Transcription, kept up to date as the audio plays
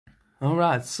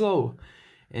Alright, so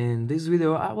in this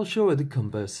video I will show you the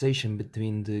conversation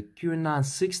between the kirin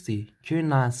 960, kirin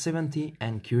 970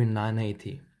 and kirin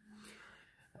 980.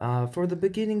 For the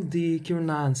beginning, the kirin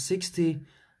 960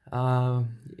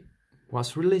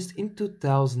 was released in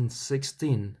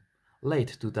 2016,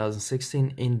 late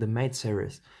 2016 in the Mate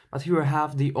series. But here I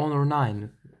have the Honor 9,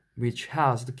 which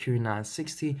has the kirin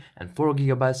 960 and 4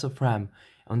 GB of RAM.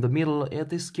 On the middle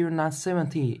it is kirin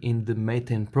 970 in the Mate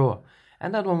 10 Pro,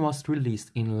 and that one was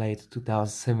released in late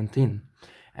 2017.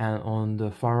 And on the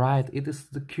far right it is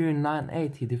the kirin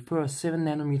 980, the first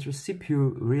 7nm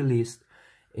CPU released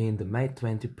in the Mate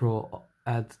 20 Pro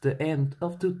at the end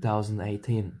of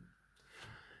 2018.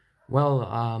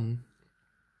 Well,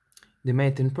 the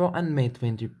Mate 10 Pro and Mate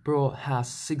 20 Pro has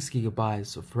 6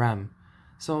 GB of RAM,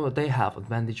 so they have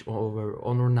advantage over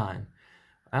Honor 9.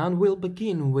 And we'll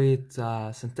begin with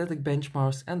synthetic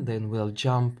benchmarks, and then we'll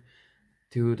jump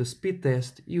to the speed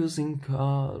test using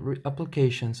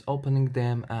applications, opening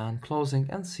them and closing,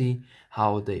 and see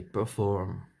how they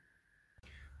perform.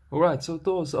 Alright, so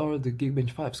those are the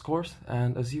Geekbench 5 scores,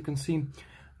 and as you can see,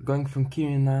 going from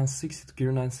kirin 960 to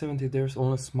kirin 970, there's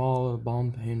only a small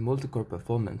bump in multi-core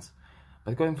performance.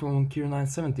 But going from kirin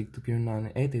 970 to kirin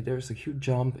 980, there's a huge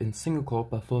jump in single-core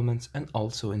performance and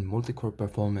also in multi-core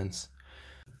performance.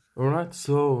 Alright,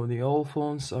 so the all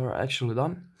phones are actually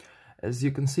done. As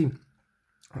you can see,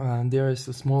 there is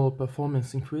a small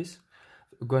performance increase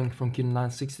going from kirin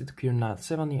 960 to kirin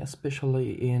 970,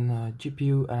 especially in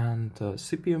GPU and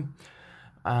CPU.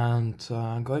 And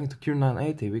going to kirin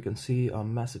 980, we can see a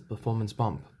massive performance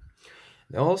bump.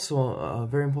 Also, a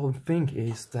very important thing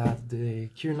is that the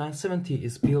kirin 970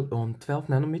 is built on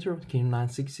 12nm, kirin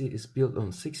 960 is built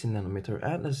on 16nm,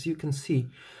 and as you can see,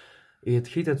 it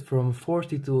heated from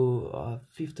 40 to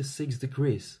 56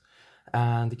 degrees,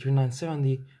 and the kirin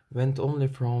 970 went only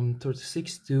from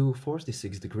 36 to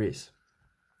 46 degrees.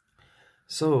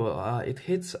 So it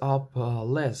heats up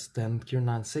less than kirin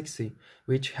 960,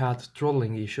 which had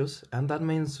throttling issues, and that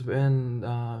means when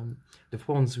the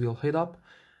phones will heat up,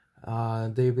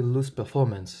 they will lose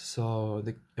performance. So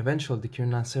eventually the kirin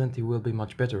 970 will be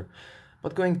much better.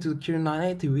 But going to kirin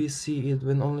 980, we see it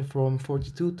went only from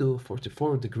 42 to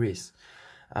 44 degrees.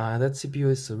 That CPU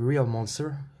is a real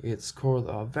monster. It scored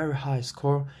a very high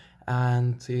score,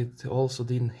 and it also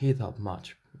didn't heat up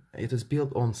much. It is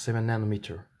built on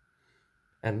 7nm.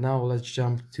 And now let's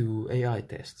jump to AI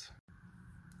tests.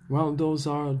 Well, those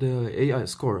are the AI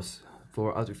scores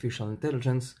for artificial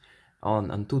intelligence on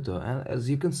Antutu, and as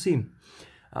you can see,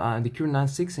 the kirin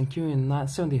 960 and kirin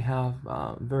 970 have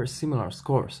very similar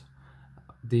scores.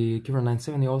 The kirin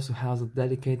 970 also has a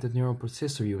dedicated neural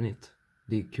processor unit.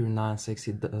 The kirin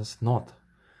 960 does not.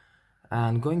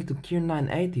 And going to kirin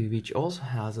 980, which also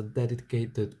has a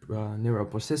dedicated neural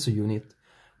processor unit,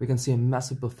 we can see a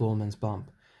massive performance bump,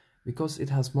 because it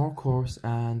has more cores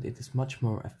and it is much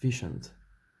more efficient.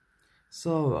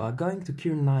 So going to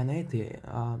kirin 980,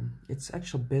 it's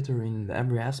actually better in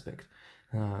every aspect.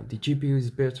 The GPU is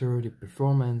better, the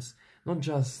performance, not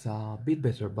just a bit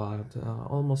better, but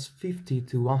almost 50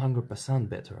 to 100%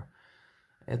 better.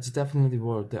 It's definitely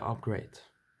worth the upgrade.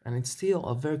 And it's still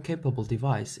a very capable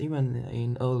device, even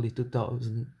in early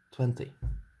 2020.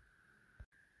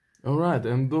 Alright,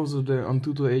 and those are the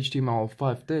Antutu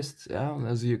HTML5 tests.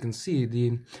 As you can see,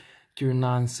 the kirin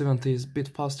 970 is a bit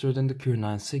faster than the kirin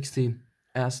 960,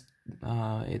 as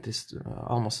it is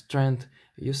almost trend.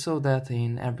 You saw that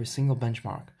in every single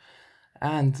benchmark.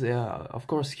 And of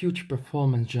course, huge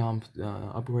performance jump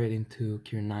upgrading to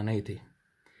kirin 980.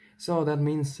 So that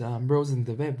means browsing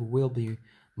the web will be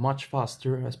much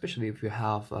faster, especially if you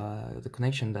have the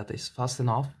connection that is fast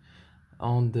enough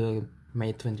on the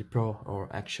Mate 20 Pro, or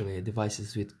actually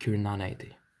devices with kirin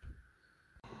 980.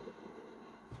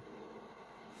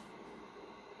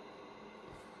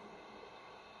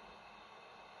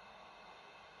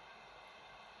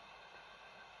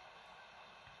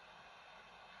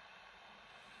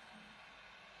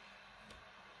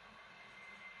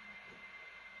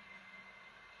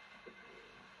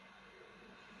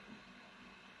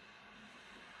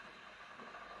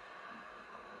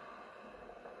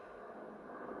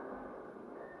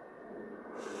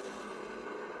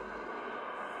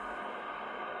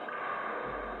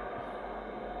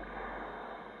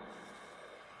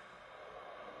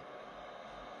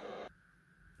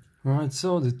 Alright,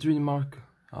 so the 3D Mark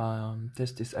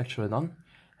test is actually done,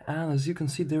 and as you can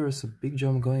see, there is a big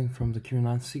jump going from the kirin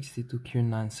 960 to kirin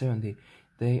 970.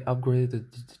 They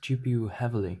upgraded the GPU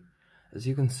heavily. As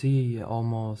you can see,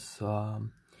 almost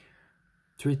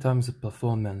 3 times the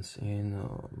performance in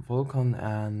Vulkan,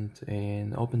 and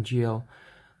in OpenGL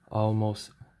almost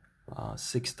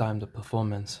 6 times the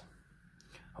performance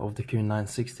of the Kirin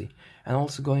 960. And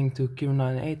also going to Kirin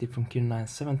 980 from Kirin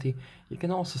 970, you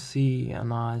can also see a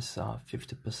nice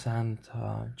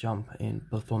 50% jump in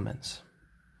performance.